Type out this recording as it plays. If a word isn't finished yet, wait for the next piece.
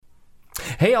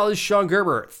Hey, all, this is Sean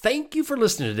Gerber. Thank you for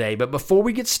listening today, but before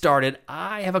we get started,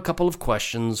 I have a couple of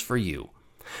questions for you.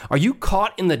 Are you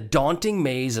caught in the daunting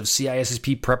maze of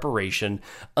CISSP preparation,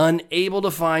 unable to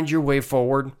find your way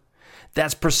forward?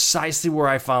 That's precisely where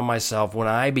I found myself when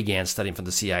I began studying for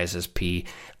the CISSP.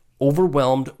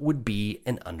 Overwhelmed would be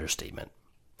an understatement.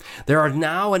 There are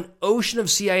now an ocean of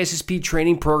CISSP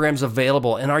training programs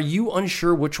available, and are you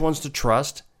unsure which ones to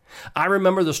trust? I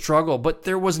remember the struggle, but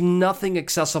there was nothing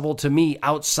accessible to me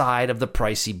outside of the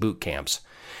pricey boot camps.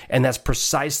 And that's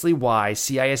precisely why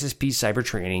CISSP Cyber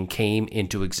Training came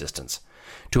into existence,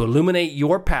 to illuminate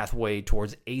your pathway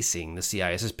towards acing the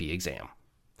CISSP exam.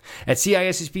 At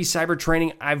CISSP Cyber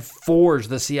Training, I've forged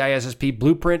the CISSP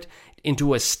blueprint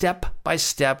into a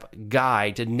step-by-step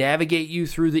guide to navigate you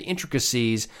through the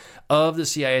intricacies of the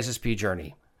CISSP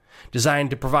journey, designed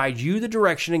to provide you the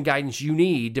direction and guidance you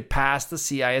need to pass the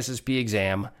CISSP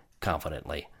exam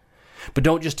confidently. But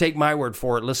don't just take my word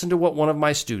for it. Listen to what one of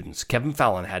my students, Kevin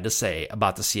Fallon, had to say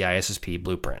about the CISSP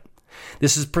blueprint.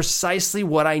 This is precisely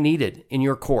what I needed in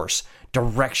your course: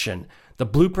 direction. The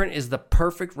blueprint is the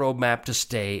perfect roadmap to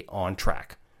stay on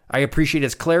track. I appreciate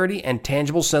its clarity and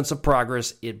tangible sense of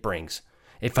progress it brings.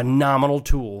 A phenomenal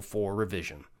tool for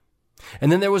revision.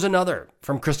 And then there was another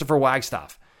from Christopher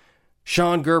Wagstaff.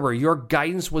 Sean Gerber, your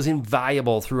guidance was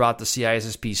invaluable throughout the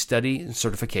CISSP study and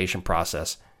certification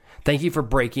process. Thank you for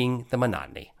breaking the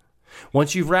monotony.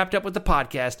 Once you've wrapped up with the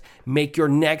podcast, make your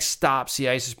next stop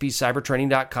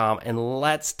CISSPcybertraining.com, and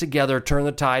let's together turn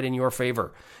the tide in your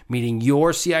favor, meeting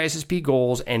your CISSP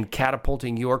goals and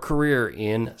catapulting your career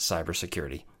in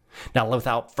cybersecurity. Now,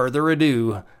 without further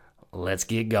ado, let's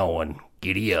get going.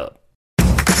 Giddy up.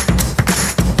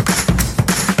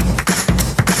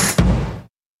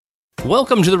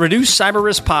 Welcome to the Reduce Cyber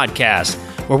Risk Podcast,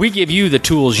 where we give you the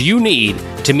tools you need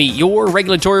to meet your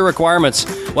regulatory requirements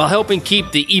while helping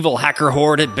keep the evil hacker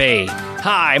horde at bay.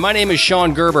 Hi, my name is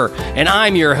Sean Gerber, and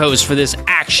I'm your host for this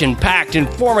action-packed,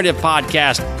 informative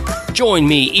podcast. Join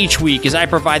me each week as I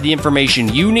provide the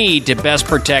information you need to best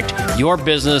protect your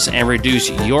business and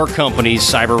reduce your company's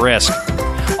cyber risk.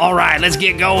 All right, let's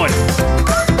get going.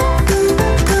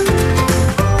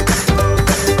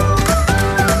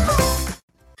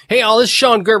 Hey all, this is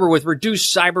Sean Gerber with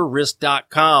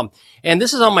ReduceCyberRisk.com, and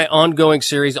this is on my ongoing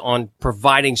series on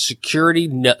providing security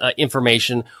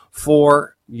information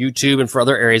for YouTube and for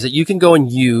other areas that you can go and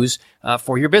use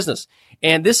for your business.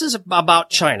 And this is about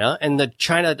China and the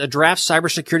draft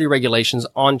cybersecurity regulations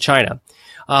on China.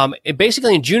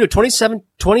 Basically, in June of 27th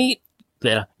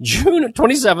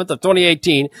of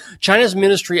 2018, China's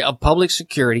Ministry of Public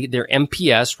Security, their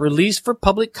MPS, released for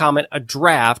public comment a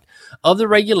draft of the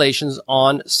regulations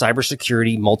on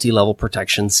cybersecurity multi-level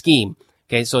protection scheme.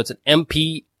 Okay, so it's an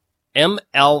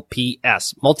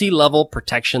MLPS, multi-level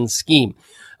protection scheme.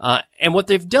 And what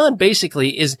they've done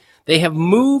basically is they have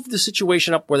moved the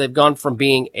situation up where they've gone from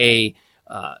being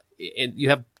you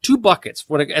have two buckets.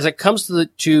 As it comes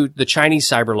to the Chinese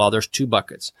cyber law, there's two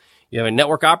buckets. You have a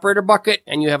network operator bucket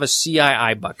and you have a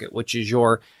CII bucket, which is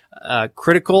your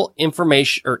critical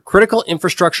information or critical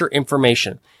infrastructure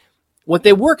information. What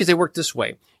they work this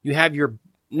way. You have your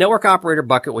network operator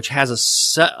bucket, which has a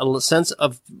sense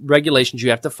of regulations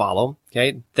you have to follow,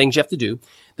 okay, things you have to do.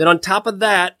 Then on top of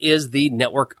that is the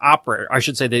network operator, I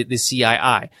should say the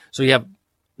CII. So you have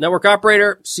network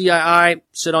operator, CII,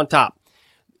 sit on top.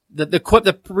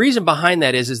 The reason behind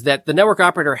that is that the network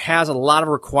operator has a lot of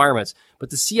requirements, but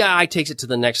the CII takes it to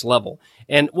the next level.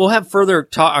 And we'll have further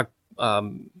videos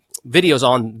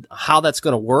on how that's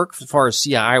going to work as far as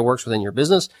CII works within your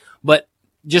business. But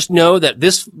just know that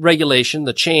this regulation,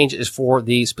 the change, is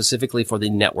specifically for the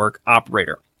network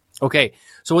operator. Okay,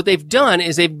 so what they've done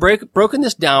is they've broken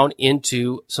this down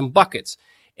into some buckets.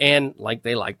 And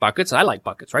they like buckets, I like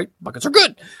buckets, right? Buckets are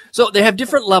good. So they have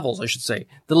different levels, I should say.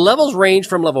 The levels range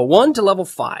from level 1 to level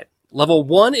 5. Level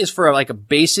 1 is for a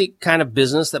basic kind of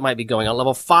business that might be going on.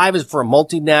 Level 5 is for a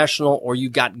multinational, or you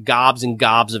got gobs and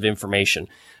gobs of information.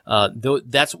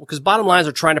 That's because bottom line is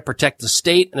they're trying to protect the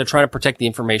state and they're trying to protect the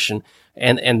information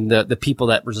and the people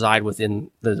that reside within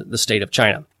the state of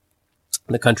China,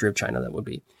 the country of China, that would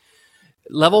be.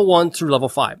 Level 1 through level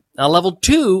 5. Now, level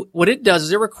 2, what it does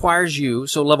is it requires you,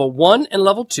 so level 1 and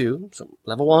level 2, so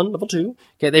level 1, level 2,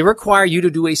 okay, they require you to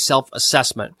do a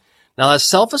self-assessment. Now, a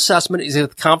self-assessment is a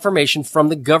confirmation from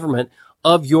the government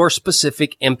of your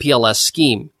specific MPLS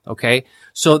scheme, okay?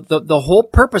 So the whole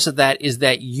purpose of that is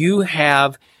that you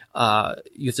have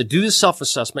to do the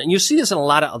self-assessment, and you see this in a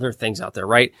lot of other things out there,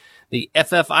 right? The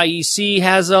FFIEC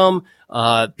has them.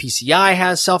 PCI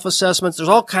has self-assessments. There's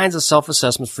all kinds of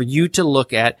self-assessments for you to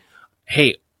look at.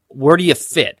 Hey, where do you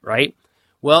fit, right?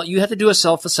 Well, you have to do a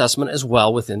self-assessment as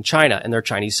well within China and their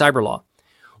Chinese cyber law.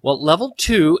 Well, level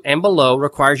 2 and below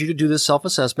requires you to do this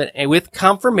self-assessment and with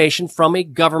confirmation from a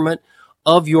government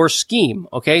of your scheme.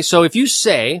 Okay. So if you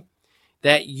say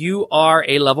that you are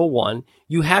a level 1,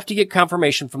 you have to get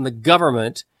confirmation from the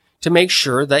government to make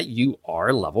sure that you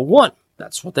are level 1.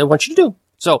 That's what they want you to do.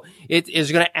 So it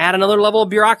is going to add another level of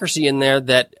bureaucracy in there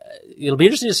that it'll be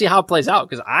interesting to see how it plays out,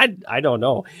 because I don't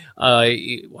know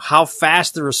how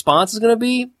fast the response is going to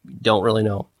be. Don't really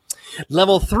know.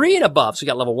 Level 3 and above. So you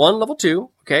got level 1, level 2.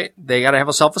 Okay. They got to have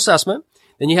a self-assessment.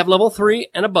 Then you have level 3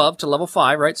 and above to level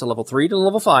 5, right? So level 3 to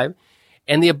level 5.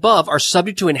 And the above are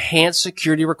subject to enhanced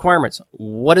security requirements.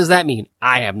 What does that mean?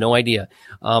 I have no idea.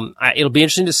 It'll be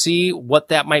interesting to see what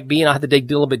that might be, and I'll have to dig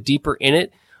a little bit deeper in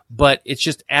it. But it's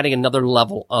just adding another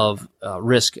level of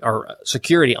risk or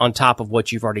security on top of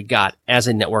what you've already got as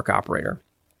a network operator.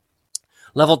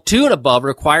 Level 2 and above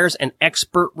requires an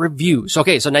expert review. So,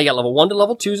 okay, so now you got level 1 to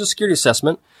level 2 is a security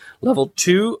assessment. Level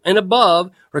 2 and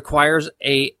above requires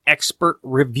a expert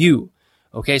review.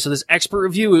 Okay, so this expert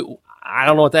review, I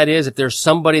don't know what that is. If there's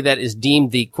somebody that is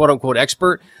deemed the quote-unquote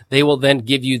expert, they will then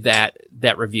give you that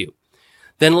review.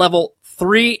 Then level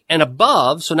 3 and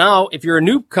above. So now if you're a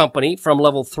new company from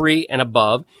level 3 and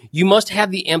above, you must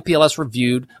have the MPLS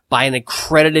reviewed by an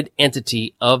accredited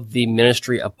entity of the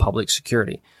Ministry of Public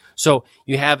Security. So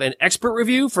you have an expert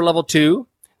review for level 2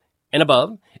 and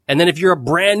above. And then if you're a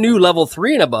brand new level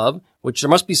 3 and above, which there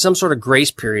must be some sort of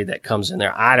grace period that comes in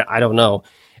there. I don't know.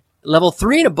 Level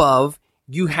 3 and above,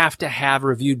 you have to have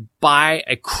reviewed by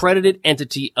a accredited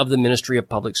entity of the Ministry of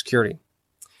Public Security.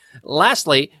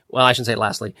 Lastly, well, I shouldn't say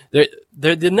lastly,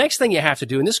 the next thing you have to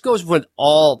do, and this goes with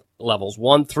all levels,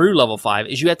 1 through level 5,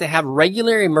 is you have to have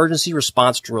regular emergency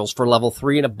response drills for level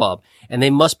 3 and above, and they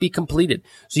must be completed.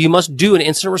 So you must do an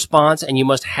incident response, and you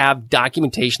must have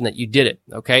documentation that you did it,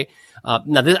 okay?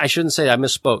 Now, I shouldn't say that, I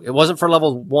misspoke. It wasn't for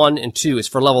level 1 and 2, it's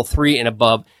for level 3 and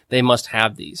above. They must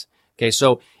have these. Okay,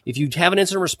 so if you have an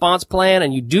incident response plan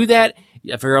and you do that,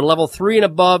 if you're a level 3 and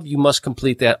above, you must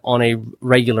complete that on a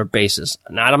regular basis.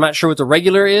 Now, I'm not sure what the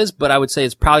regular is, but I would say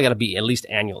it's probably got to be at least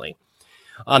annually.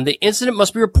 The incident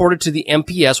must be reported to the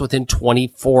MPS within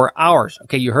 24 hours.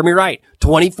 Okay, you heard me right.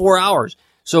 24 hours.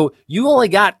 So you only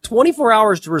got 24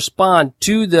 hours to respond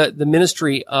to the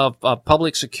Ministry of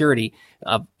Public Security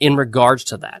in regards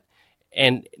to that.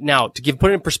 And now, to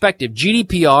put it in perspective,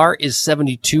 GDPR is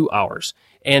 72 hours.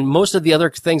 And most of the other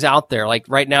things out there, like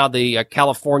right now, the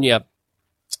California,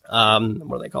 what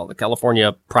do they call it? The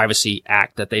California Privacy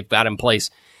Act that they've got in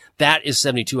place, that is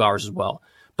 72 hours as well.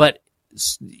 But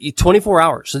 24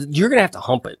 hours. So you're going to have to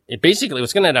hump it. Basically,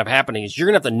 what's going to end up happening is you're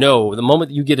going to have to know the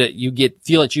moment you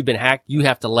feel that you've been hacked, you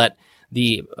have to let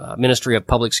the Ministry of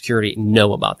Public Security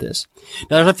know about this.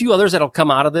 Now, there's a few others that'll come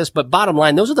out of this, but bottom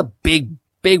line, those are the big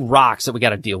rocks that we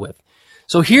got to deal with.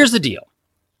 So here's the deal.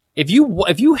 If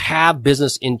you have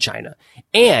business in China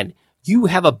and you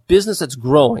have a business that's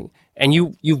growing and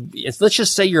let's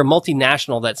just say you're a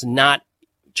multinational that's not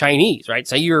Chinese, right?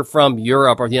 Say you're from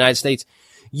Europe or the United States.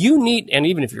 You need, and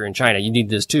even if you're in China, you need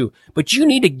this too, but you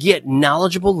need to get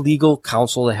knowledgeable legal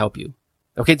counsel to help you.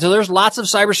 Okay. So there's lots of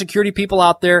cybersecurity people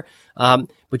out there.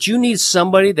 But you need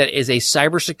somebody that is a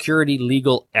cybersecurity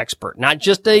legal expert, not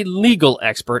just a legal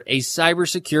expert, a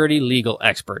cybersecurity legal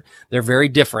expert. They're very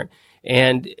different.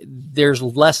 And there's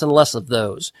less and less of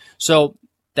those. So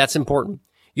that's important.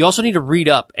 You also need to read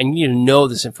up and you need to know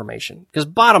this information, because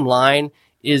bottom line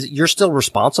is you're still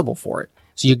responsible for it.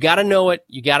 So you got to know it.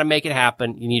 You got to make it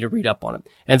happen. You need to read up on it.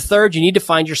 And third, you need to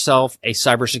find yourself a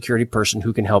cybersecurity person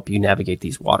who can help you navigate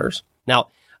these waters. Now,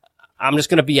 I'm just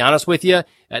going to be honest with you.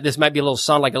 This might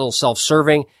sound like a little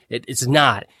self-serving. It's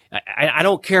not. I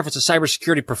don't care if it's a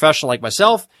cybersecurity professional like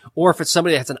myself or if it's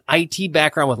somebody that has an IT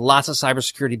background with lots of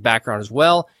cybersecurity background as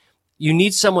well. You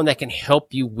need someone that can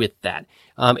help you with that.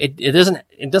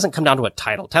 It doesn't come down to a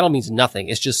title. Title means nothing.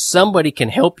 It's just somebody can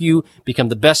help you become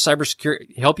the best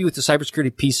help you with the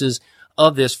cybersecurity pieces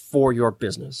of this for your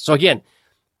business. So again,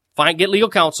 get legal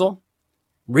counsel,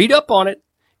 read up on it,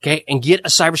 okay, and get a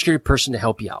cybersecurity person to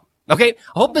help you out. Okay,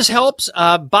 I hope this helps.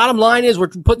 Bottom line is we're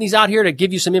putting these out here to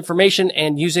give you some information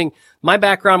and using my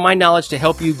background, my knowledge to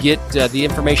help you get the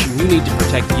information you need to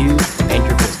protect you and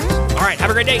your business. All right, have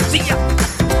a great day. See ya.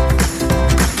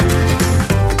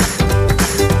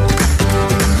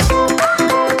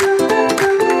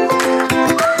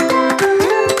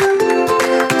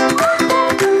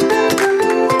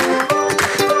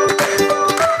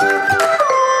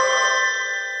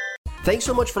 Thanks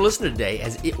so much for listening today,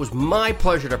 as it was my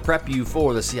pleasure to prep you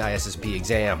for the CISSP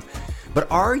exam.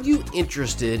 But are you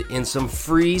interested in some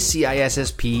free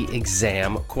CISSP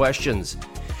exam questions?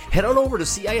 Head on over to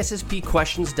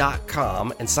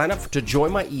CISSPquestions.com and sign up to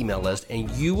join my email list, and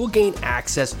you will gain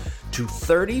access to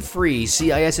 30 free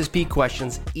CISSP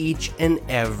questions each and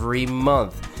every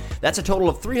month. That's a total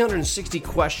of 360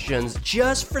 questions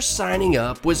just for signing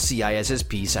up with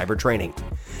CISSP Cyber Training.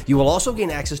 You will also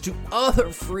gain access to other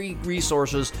free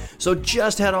resources, so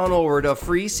just head on over to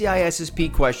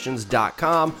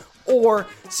freeCISSPquestions.com or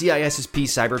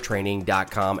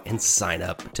CISSPcybertraining.com and sign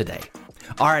up today.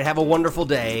 All right, have a wonderful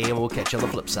day, and we'll catch you on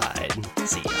the flip side.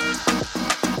 See ya.